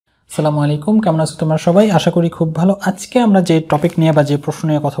আসসালামু আলাইকুম, কেমন আছো তোমরা সবাই? আশা করি খুব ভালো। আজকে আমরা যে টপিক নিয়ে বা যে প্রশ্ন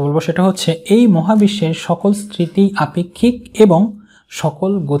নিয়ে কথা বলবো সেটা হচ্ছে এই মহাবিশ্বের সকল স্থিতি আপেক্ষিক এবং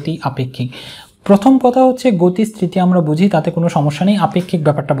সকল গতি আপেক্ষিক। প্রথম কথা হচ্ছে গতি স্থিতি আমরা বুঝি, তাতে কোনো সমস্যা নেই, আপেক্ষিক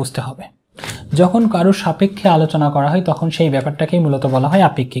ব্যাপারটা বুঝতে হবে। যখন কারো সাপেক্ষে আলোচনা করা হয় তখন সেই ব্যাপারটাকেই মূলত বলা হয়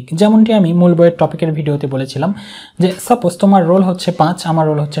আপেক্ষিক। যেমনটি আমি মূল বইয়ের টপিকের ভিডিওতে বলেছিলাম যে সাপোজ তোমার রোল হচ্ছে 5, আমার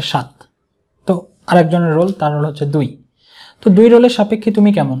রোল হচ্ছে 7, তো আরেকজনের রোল, তার রোল হচ্ছে 2। তো 2 রোলের সাপেক্ষে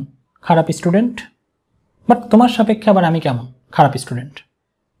তুমি কেমন? খারাপ স্টুডেন্ট। বাট তোমার সাপেক্ষে আবার আমি কেমন? খারাপ স্টুডেন্ট।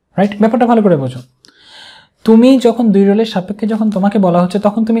 রাইট? ব্যাপারটা ভালো করে বোঝো। তুমি যখন 2 রোলের সাপেক্ষে যখন তোমাকে বলা হচ্ছে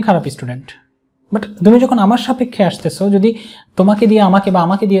তখন তুমি খারাপ স্টুডেন্ট, বাট তুমি যখন আমার সাপেক্ষে আসতেছো, যদি তোমাকে দিয়ে আমাকে বা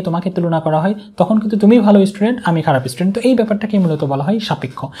আমাকে দিয়ে তোমাকে তুলনা করা হয় তখন কিন্তু তুমি ভালো স্টুডেন্ট, আমি খারাপ স্টুডেন্ট। তো এই ব্যাপারটাকে মূলত বলা হয়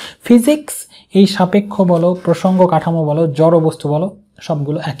সাপেক্ষ। ফিজিক্স এই সাপেক্ষ বলো, প্রসঙ্গ কাঠামো বলো, জড় বস্তু বলো,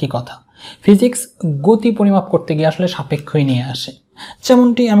 সবগুলো একই কথা। ফিজিক্স গতি পরিমাপ করতে গিয়ে আসলে সাপেক্ষই নিয়ে আসে।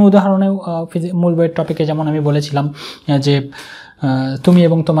 যেমনটি আমি উদাহরণে মূল বইয়ের টপিকে যেমন আমি বলেছিলাম যে তুমি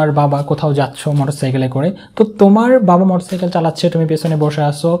এবং তোমার বাবা কোথাও যাচ্ছ মোটরসাইকেলে করে, তো তোমার বাবা মোটরসাইকেল চালাচ্ছে, তুমি পেছনে বসে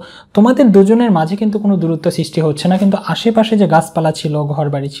আসো, তোমাদের দুজনের মাঝে কিন্তু কোনো দূরত্ব সৃষ্টি হচ্ছে না, কিন্তু আশেপাশে যে গাছপালা ছিল, ঘর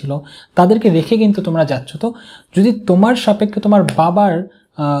বাড়ি ছিল, তাদেরকে রেখে কিন্তু তোমরা যাচ্ছ। তো যদি তোমার সাপেক্ষে তোমার বাবার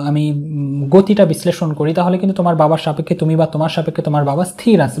আমি গতিটা বিশ্লেষণ করি তাহলে কিন্তু তোমার বাবার সাপেক্ষে তুমি বা তোমার সাপেক্ষে তোমার বাবা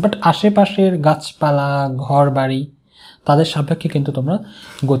স্থির আছে, বাট আশেপাশের গাছপালা, ঘর বাড়ি, তাদের সাপেক্ষে কিন্তু তোমরা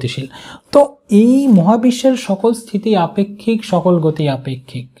গতিশীল। তো এই মহাবিশ্বের সকল স্থিতি আপেক্ষিক, সকল গতি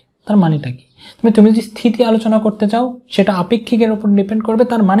আপেক্ষিক। তার মানেটা কি? তুমি যদি স্থিতি আলোচনা করতে চাও সেটা আপেক্ষিকের উপর ডিপেন্ড করবে।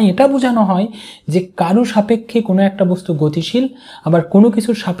 তার মানে এটা বোঝানো হয় যে কারো সাপেক্ষে কোনো একটা বস্তু গতিশীল, আবার কোনো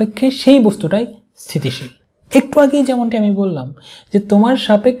কিছুর সাপেক্ষে সেই বস্তুটাই স্থিতিশীল। একটু আগেই যেমনটি আমি বললাম যে তোমার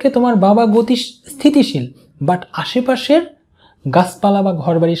সাপেক্ষে তোমার বাবা স্থিতিশীল, বাট আশেপাশের গাছপালা বা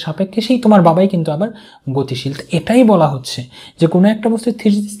ঘরবাড়ির সাপেক্ষে সেই তোমার বাবাই কিন্তু আবার গতিশীল। এটাই বলা হচ্ছে যে কোনো একটা বস্তু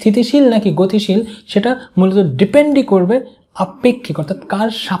স্থিতিশীল নাকি গতিশীল সেটা মূলত ডিপেন্ডই করবে আপেক্ষিক, অর্থাৎ কার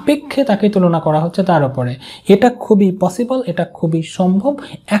সাপেক্ষে তাকে তুলনা করা হচ্ছে তার উপরে। এটা খুবই পসিবল, এটা খুবই সম্ভব।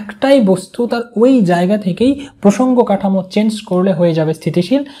 একটাই বস্তু তার ওই জায়গা থেকেই প্রসঙ্গ কাঠামো চেঞ্জ করলে হয়ে যাবে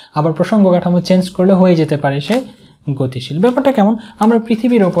স্থিতিশীল, আবার প্রসঙ্গ কাঠামো চেঞ্জ করলে হয়ে যেতে পারে সে গতিশীল। ব্যাপারটা কেমন? আমরা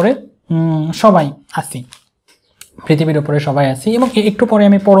পৃথিবীর ওপরে সবাই আছি, পৃথিবীর উপরে সবাই আছি, এবং একটু পরে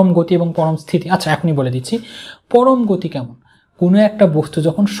আমি পরম গতি এবং পরম স্থিতি, আচ্ছা এখনই বলে দিচ্ছি। পরম গতি কেমন? কোনো একটা বস্তু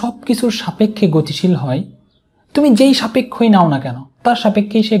যখন সব কিছুর সাপেক্ষে গতিশীল হয়, তুমি যেই সাপেক্ষই নাও না কেন তার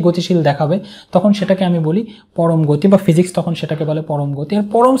সাপেক্ষেই সে গতিশীল দেখাবে, তখন সেটাকে আমি বলি পরম গতি, বা ফিজিক্স তখন সেটাকে বলে পরম গতি। আর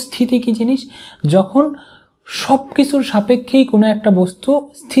পরম স্থিতি কি জিনিস? যখন সব কিছুর সাপেক্ষেই কোনো একটা বস্তু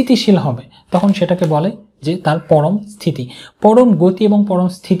স্থিতিশীল হবে তখন সেটাকে বলে যে তার পরম স্থিতি। পরম গতি এবং পরম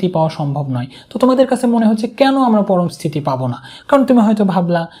স্থিতি পাওয়া সম্ভব নয়। তো তোমাদের কাছে মনে হচ্ছে কেন আমরা পরম স্থিতি পাবো না? কারণ তুমি হয়তো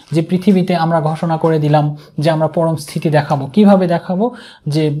ভাবলা যে পৃথিবীতে আমরা ঘোষণা করে দিলাম যে আমরা পরম স্থিতি দেখাবো। কিভাবে দেখাবো?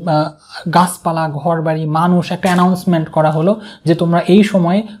 যে গাছপালা, ঘর বাড়ি, মানুষ, একটা অ্যানাউন্সমেন্ট করা হলো যে তোমরা এই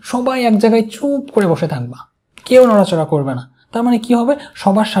সময়ে সবাই এক জায়গায় চুপ করে বসে থাকবা, কেউ নড়াচড়া করবে না। তার মানে কি হবে?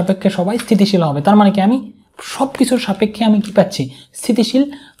 সবার সাপেক্ষে সবাই স্থিতিশীল হবে। তার মানে কি আমি সব কিছুর সাপেক্ষে আমি কি পাচ্ছি? স্থিতিশীল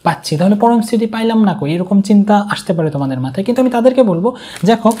পাচ্ছি। তাহলে পরম স্থিতি পাইলাম না কই? এরকম চিন্তা আসতে পারে তোমাদের মাথায়। কিন্তু আমি তাদেরকে বলবো,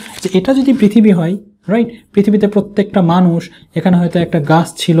 দেখো যে এটা যদি পৃথিবী হয়, রাইট, পৃথিবীতে প্রত্যেকটা মানুষ, এখানে হয়তো একটা গাছ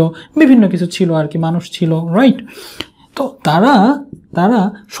ছিল, বিভিন্ন কিছু ছিল আর কি, মানুষ ছিল, রাইট, তো তারা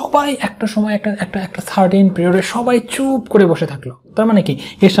সবাই একটা সময় একটা সার্টেন পিরিয়ডে সবাই চুপ করে বসে থাকলো। তার মানে কি?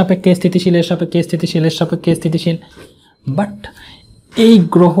 এর সাপেক্ষে স্থিতিশীল, এর সাপেক্ষে স্থিতিশীল, এর সাপেক্ষে স্থিতিশীল। বাট এই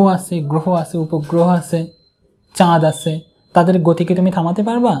গ্রহ আছে, উপগ্রহ আছে, চাঁদ আছে, তাদের গতিকে তুমি থামাতে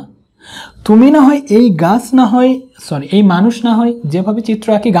পারবা? তুমি না হয় এই গাছ না হয় এই মানুষ না হয় যেভাবে চিত্র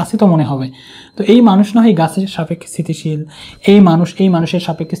আঁকি গাছই তো মনে হবে, তো এই মানুষ না হয় গাছের সাপেক্ষে স্থিতিশীল, এই মানুষের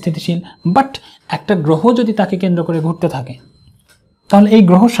সাপেক্ষে স্থিতিশীল। বাট একটা গ্রহ যদি তাকে কেন্দ্র করে ঘুরতে থাকে তাহলে এই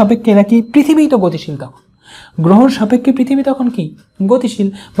গ্রহর সাপেক্ষে এরা কি? পৃথিবী তো গতিশীল, তখন গ্রহর সাপেক্ষে পৃথিবী তখন কি? গতিশীল।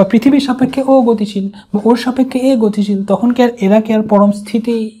 বা পৃথিবীর সাপেক্ষে ও গতিশীল, বা ওর সাপেক্ষে এ গতিশীল, তখন কি আর এরা কি আর পরম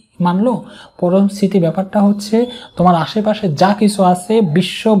স্থিতি মানলো? পরম স্থিতি ব্যাপারটা হচ্ছে তোমার আশেপাশে যা কিছু আছে,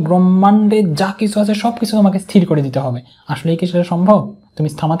 বিশ্ব ব্রহ্মাণ্ডে যা কিছু আছে সব কিছু তোমাকে স্থির করে দিতে হবে। আসলে কি সেটা সম্ভব? তুমি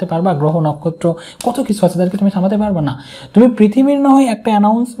থামাতে পারবা? গ্রহ, নক্ষত্র, কত কিছু আছে, তাদেরকে তুমি থামাতে পারবা না। তুমি পৃথিবীর না হয় একটা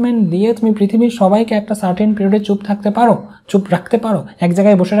অ্যানাউন্সমেন্ট দিয়ে তুমি পৃথিবীর সবাইকে একটা সার্টেন পিরিয়ডে চুপ রাখতে পারো, এক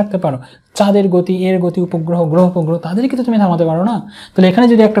জায়গায় বসে রাখতে পারো। চাঁদের গতি, এর গতি, উপগ্রহ, গ্রহ, উপগ্রহ, তাদেরকে তো তুমি থামাতে পারো না। তাহলে এখানে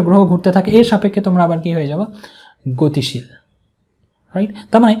যদি একটা গ্রহ ঘুরতে থাকে এর সাপেক্ষে তোমরা আবার কি হয়ে যাবে? গতিশীল, রাইট।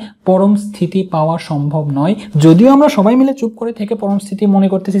 তার মানে পরম স্থিতি পাওয়া সম্ভব নয়। যদিও আমরা সবাই মিলে চুপ করে থেকে পরম স্থিতি মনে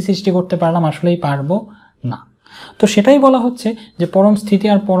করতেছি, সৃষ্টি করতে পারলাম, আসলেই পারবো না। তো সেটাই বলা হচ্ছে যে পরম স্থিতি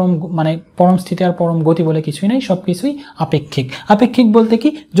আর পরম গতি বলে কিছুই নাই, সব কিছুই আপেক্ষিক। আপেক্ষিক বলতে কি,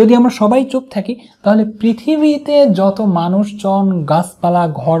 যদি আমরা সবাই চুপ থাকি তাহলে পৃথিবীতে যত মানুষজন, গাছপালা,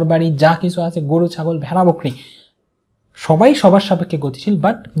 ঘর বাড়ি যা কিছু আছে, গরু ছাগল ভেড়া বকরি, সবাই সবার সাপেক্ষে গতিশীল।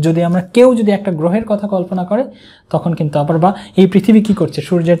 বাট যদি আমরা কেউ যদি একটা গ্রহের কথা কল্পনা করে তখন কিন্তু আবার, বা এই পৃথিবী কি করছে,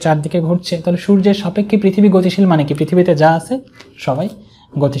 সূর্যের চারদিকে ঘুরছে, তাহলে সূর্যের সাপেক্ষে পৃথিবী গতিশীল মানে কি, পৃথিবীতে যা আছে সবাই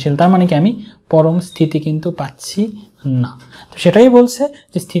গতিশীল। তার মানে কি আমি পরম স্থিতি কিন্তু পাচ্ছি না। তো সেটাই বলছে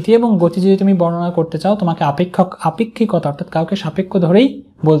যে স্থিতি এবং গতি যদি তুমি বর্ণনা করতে চাও, তোমাকে আপেক্ষিকতা অর্থাৎ কাউকে সাপেক্ষ ধরেই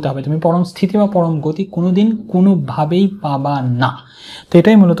বলতে হবে। তুমি পরম স্থিতি বা পরম গতি কোনোদিন কোনোভাবেই পাবা না। তো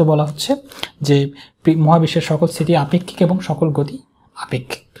এটাই মূলত বলা হচ্ছে যে মহাবিশ্বের সকল স্থিতি আপেক্ষিক এবং সকল গতি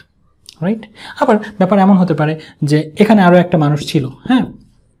আপেক্ষিক, রাইট। আবার ব্যাপার এমন হতে পারে যে এখানে আরও একটা মানুষ ছিল, হ্যাঁ,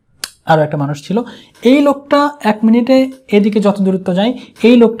 আরও একটা মানুষ ছিল, এই লোকটা 1 মিনিটে এদিকে যত দূরত্ব যায়,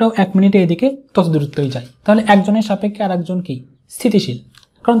 এই লোকটাও 1 মিনিটে এদিকে তত দূরত্বই যায়, তাহলে একজনের সাপেক্ষে আর একজন কি স্থিতিশীল,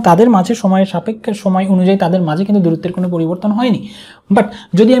 কারণ তাদের মাঝে সময়ের সাপেক্ষে, সময় অনুযায়ী তাদের মাঝে কিন্তু দূরত্বের কোনো পরিবর্তন হয়নি। বাট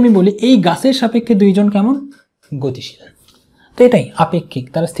যদি আমি বলি এই গাছের সাপেক্ষে দুইজন কেমন গতিশীল, তো এটাই আপেক্ষিক।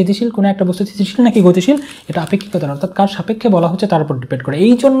 তারা স্থিতিশীল, কোনো একটা বস্তু স্থিতিশীল নাকি গতিশীল, এটা আপেক্ষিকতা, অর্থাৎ কার সাপেক্ষে বলা হচ্ছে তার উপর ডিপেন্ড করে।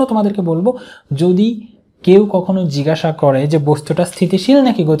 এই জন্য তোমাদেরকে বলবো, যদি কেউ কখনো জিজ্ঞাসা করে যে বস্তুটা স্থিতিশীল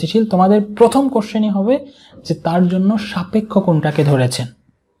নাকি গতিশীল, তোমাদের প্রথম কোশ্চেনই হবে যে তার জন্য সাপেক্ষ কোনটাকে ধরেছেন,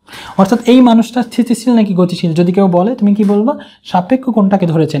 অর্থাৎ এই মানুষটা স্থিতিশীল নাকি গতিশীল। যদি কেউ বলে, তুমি কি বলবা, সাপেক্ষ কোনটাকে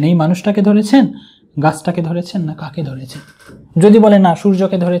ধরেছেন, এই মানুষটাকে ধরেছেন, গাছটাকে ধরেছেন, না কাকে ধরেছেন। যদি বলে না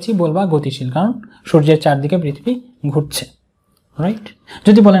সূর্যকে ধরেছি, বলবা গতিশীল, কারণ সূর্যের চারদিকে পৃথিবী ঘুরছে, রাইট।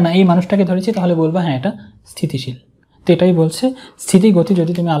 যদি বলে না এই মানুষটাকে ধরেছি, তাহলে বলবা হ্যাঁ এটা স্থিতিশীল। তো এটাই বলছে, স্থিতি গতি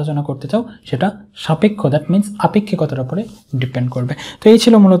যদি তুমি আলোচনা করতে চাও সেটা সাপেক্ষ, দ্যাট মিনস আপেক্ষিকতার উপরে ডিপেন্ড করবে। তো এই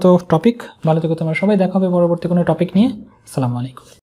ছিল মূলত টপিক। ভালো থেকো তোমরা সবাই, দেখা হবে পরবর্তী কোনো টপিক নিয়ে। আসসালামু আলাইকুম।